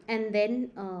 and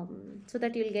then so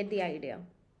that you'll get the idea.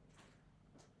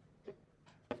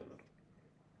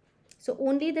 So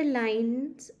only the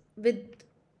lines with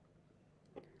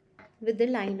the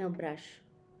liner brush.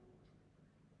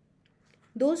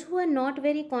 Those who are not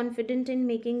very confident in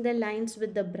making the lines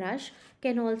with the brush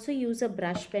can also use a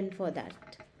brush pen for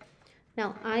that.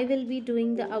 Now I will be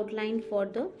doing the outline for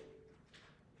the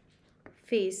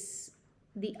face,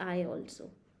 the eye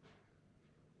also.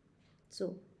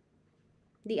 So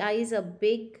the eyes are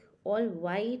big, all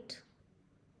white.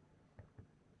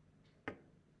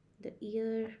 The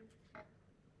ear.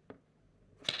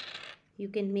 You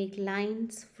can make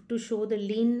lines to show the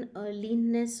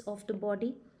leanness of the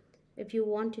body. If you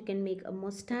want, you can make a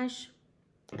mustache,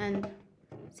 and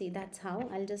see, that's how.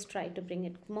 I'll just try to bring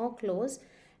it more close,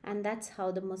 and that's how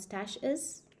the mustache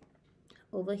is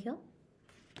over here.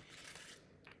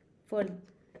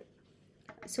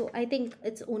 So I think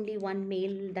it's only one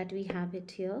male that we have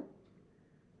it here.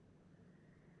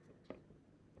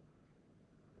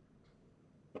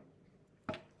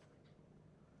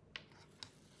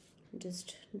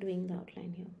 Just doing the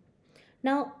outline here.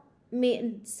 Now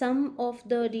some of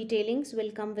the detailings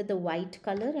will come with the white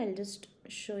color. I'll just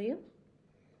show you.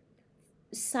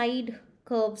 Side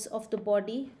curves of the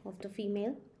body of the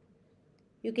female.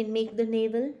 You can make the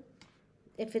navel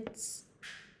if it's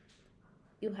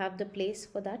you have the place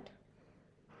for that.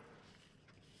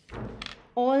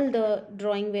 All the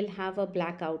drawing will have a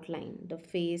black outline, the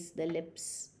face, the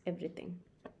lips, everything.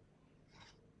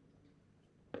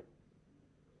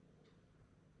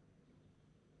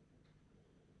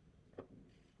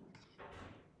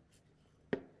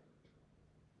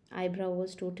 Eyebrow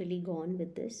was totally gone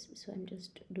with this, so I'm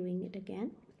just doing it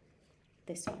again.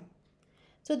 This one.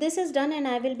 So this is done, and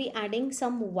I will be adding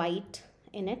some white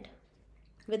in it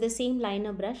with the same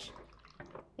liner brush.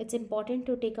 It's important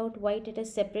to take out white at a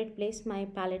separate place. My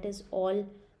palette is all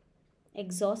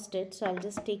exhausted, so I'll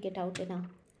just take it out in a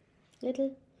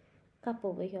little cup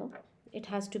over here. It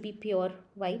has to be pure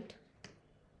white.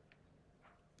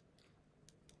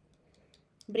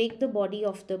 Break the body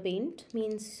of the paint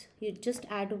means you just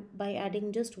add by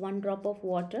adding just 1 drop of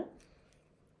water.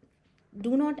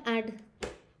 Do not add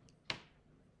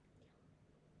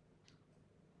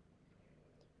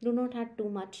too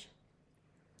much,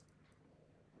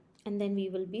 and then we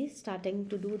will be starting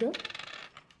to do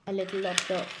a little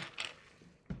of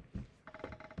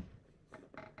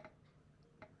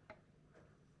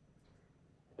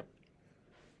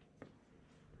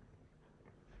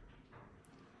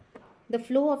the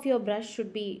flow of your brush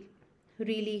should be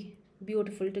really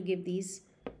beautiful to give these.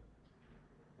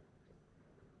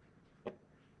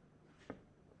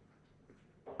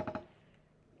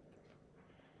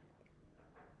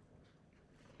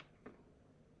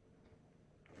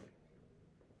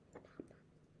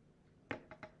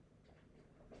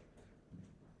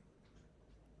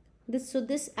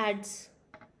 This adds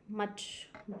much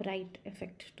bright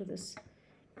effect to this.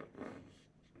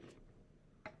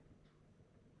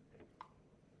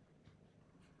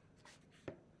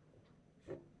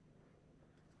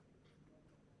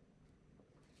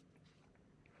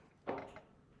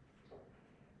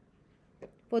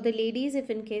 For the ladies, if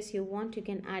in case you want, you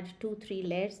can add 2-3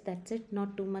 layers. That's it,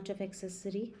 not too much of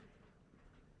accessory.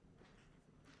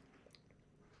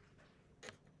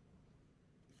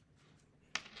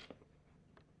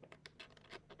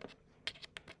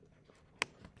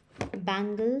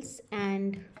 Bangles,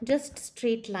 and just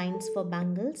straight lines for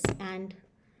bangles, and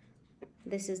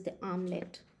this is the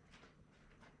armlet.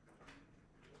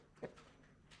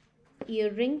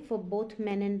 Earring for both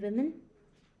men and women.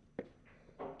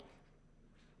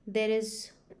 There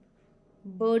is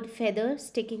bird feather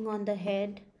sticking on the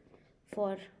head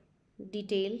for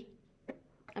detail.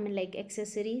 I mean, like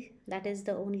accessory. That is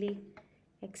the only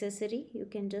accessory. You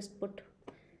can just put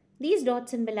these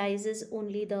dots, symbolizes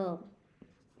only the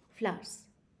flowers.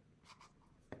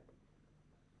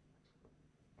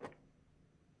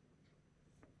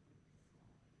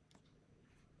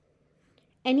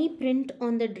 Any print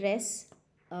on the dress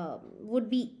would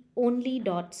be only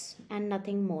dots and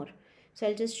nothing more. So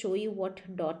I'll just show you what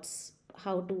dots,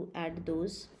 how to add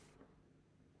those.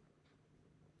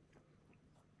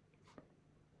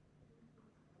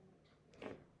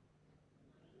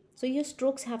 So your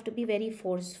strokes have to be very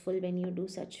forceful when you do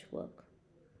such work.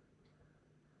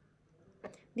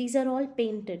 These are all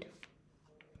painted,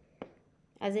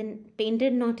 as in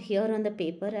painted not here on the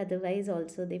paper, otherwise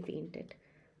also they painted.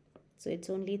 So it's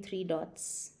only 3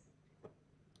 dots.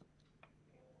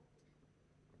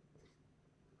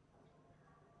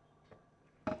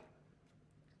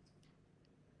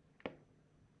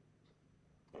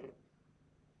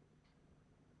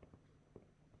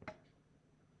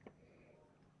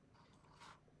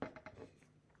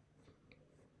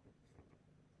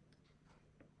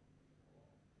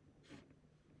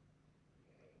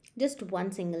 Just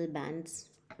one single bands.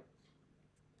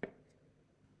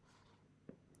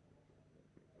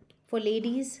 For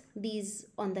ladies, these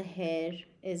on the hair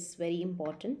is very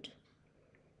important.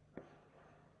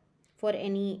 For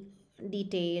any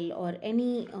detail or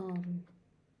any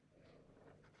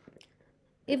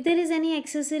if there is any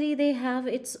accessory they have,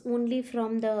 it's only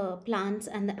from the plants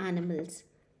and the animals.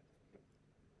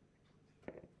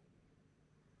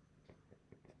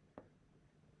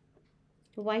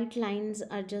 White lines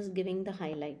are just giving the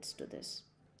highlights to this.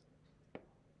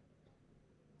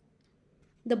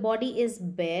 The body is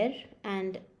bare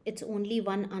and it's only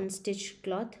one unstitched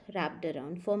cloth wrapped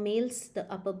around. For males, the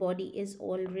upper body is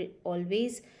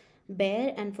always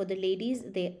bare, and for the ladies,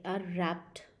 they are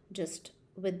wrapped just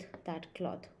with that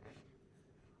cloth.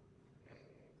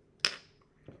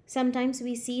 Sometimes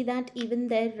we see that even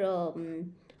their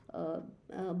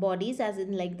bodies, as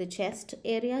in like the chest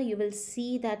area, you will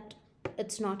see that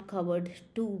it's not covered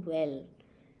too well.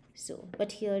 So,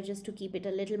 but here, just to keep it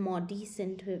a little more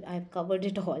decent, I've covered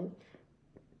it all.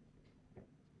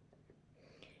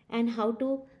 And how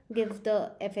to give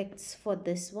the effects for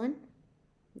this one.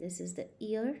 This is the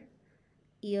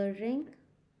earring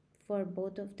for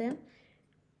both of them,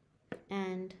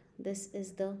 and this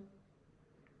is the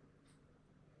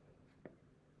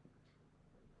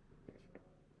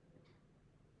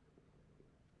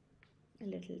a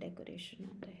little decoration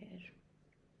on the hair.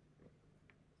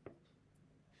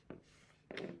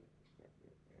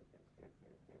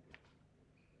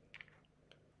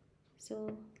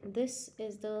 So this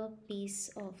is the piece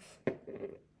of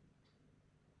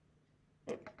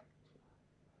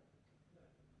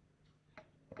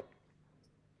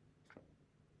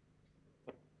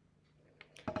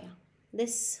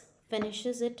this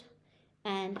finishes it,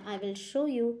 and I will show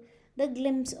you the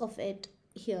glimpse of it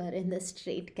here in the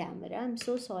straight camera. I'm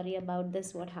so sorry about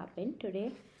this, what happened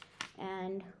today,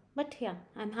 but yeah,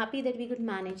 I'm happy that we could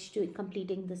manage to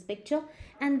completing this picture,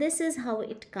 and this is how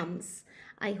it comes.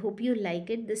 I hope you like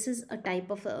it. This is a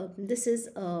type of this is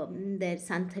their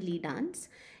Santhali dance,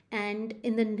 and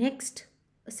in the next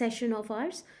session of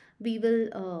ours we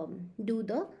will do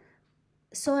the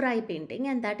Sorai painting,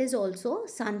 and that is also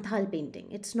Santhal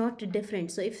painting. It's not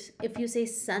different. So if you say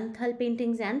Santhal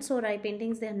paintings and Sorai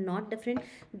paintings, they are not different.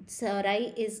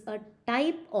 Sorai is a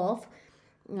type of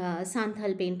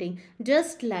Santhal painting.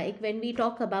 Just like when we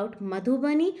talk about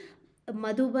Madhubani,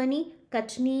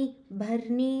 Kachni,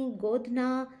 Bharni,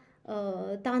 Godhna,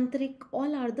 Tantrik,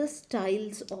 all are the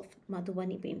styles of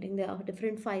Madhubani painting. There are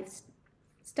different 5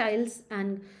 styles,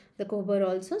 and the Kobar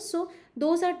also. So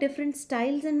those are different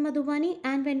styles in Madhubani.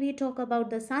 And when we talk about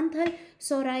the Santhal,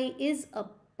 Sorai is a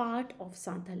part of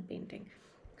Santhal painting.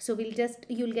 So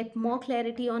you'll get more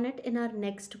clarity on it in our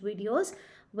next videos,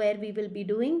 where we will be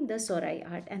doing the Sorai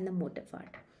art and the motif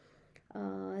art.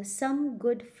 Some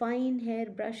good fine hair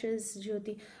brushes,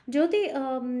 Jyoti. Jyoti,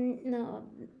 no,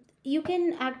 you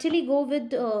can actually go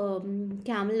with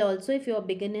Camel also if you're a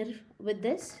beginner with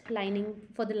this lining.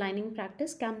 For the lining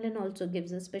practice, Camlin also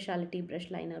gives a specialty brush,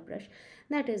 liner brush.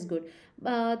 That is good.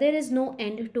 There is no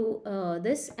end to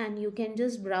this, and you can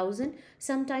just browse in.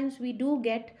 Sometimes we do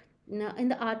get in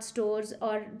the art stores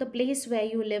or the place where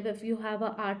you live, if you have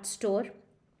an art store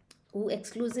who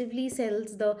exclusively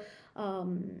sells the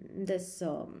this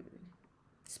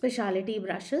specialty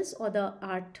brushes or the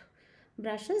art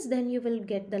brushes, then you will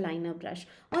get the liner brush.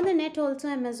 On the net also,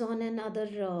 Amazon and other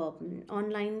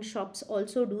online shops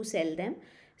also do sell them.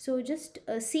 So just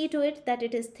see to it that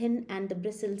it is thin and the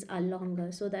bristles are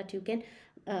longer, so that you can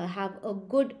have a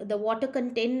good, the water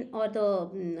content or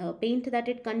the paint that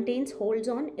it contains holds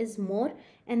on is more,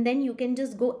 and then you can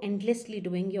just go endlessly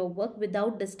doing your work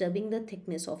without disturbing the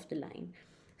thickness of the line.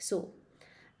 So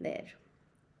there.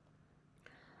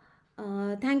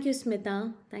 Thank you,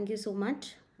 Smita. Thank you so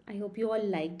much. I hope you all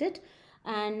liked it.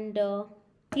 And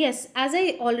yes, as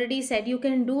I already said, you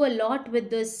can do a lot with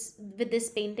this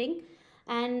painting.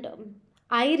 And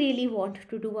I really want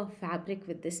to do a fabric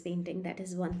with this painting. That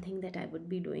is one thing that I would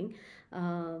be doing.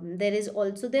 There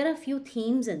are a few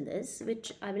themes in this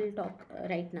which I will talk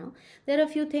right now. There are a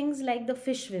few things like the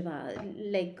fish viva,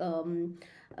 like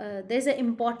there's an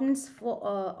importance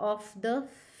of the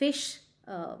fish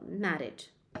marriage.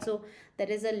 So there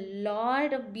is a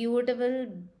lot of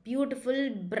beautiful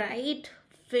bright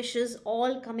fishes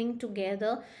all coming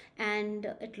together, and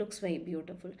it looks very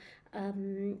beautiful.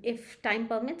 If time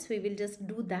permits, we will just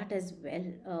do that as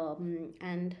well.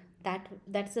 And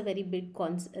that's a very big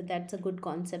concept. That's a good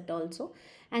concept also,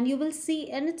 and you will see,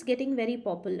 and it's getting very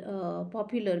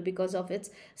popular because of its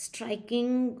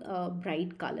striking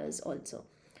bright colors also.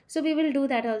 So we will do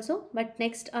that also. But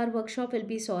next, our workshop will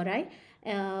be Sorai.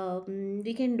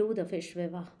 We can do the fish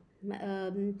viva.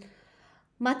 Um,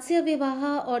 Matsya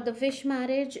Vivaha, or the fish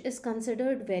marriage, is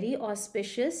considered very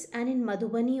auspicious, and in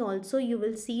Madhubani also you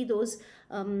will see those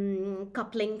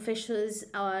coupling fishes,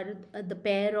 or the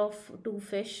pair of two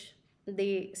fish.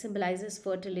 They symbolizes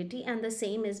fertility, and the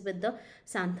same is with the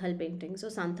Santhal painting. So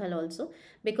Santhal also,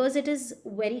 because it is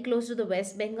very close to the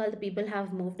West Bengal, the people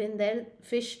have moved in there.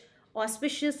 Fish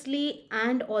auspiciously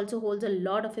and also holds a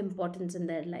lot of importance in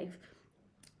their life,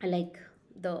 like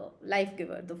the life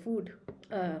giver, the food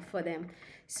for them.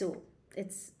 So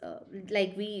it's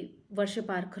like we worship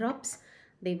our crops,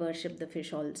 they worship the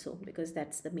fish also, because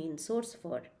that's the main source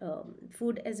for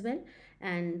food as well,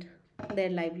 and their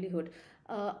livelihood.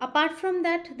 Apart from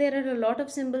that, there are a lot of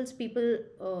symbols. People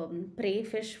pray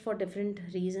fish for different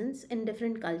reasons in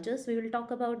different cultures. We will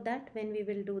talk about that when we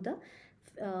will do the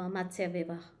Matsya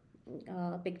Viva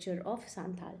picture of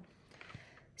Santhal.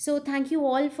 So, thank you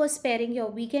all for sparing your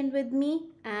weekend with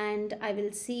me, and I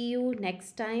will see you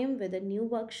next time with a new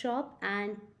workshop,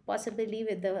 and possibly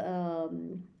with the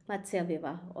Matsya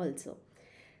Viva also.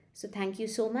 So, thank you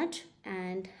so much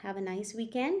and have a nice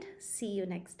weekend. See you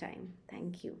next time.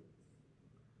 Thank you.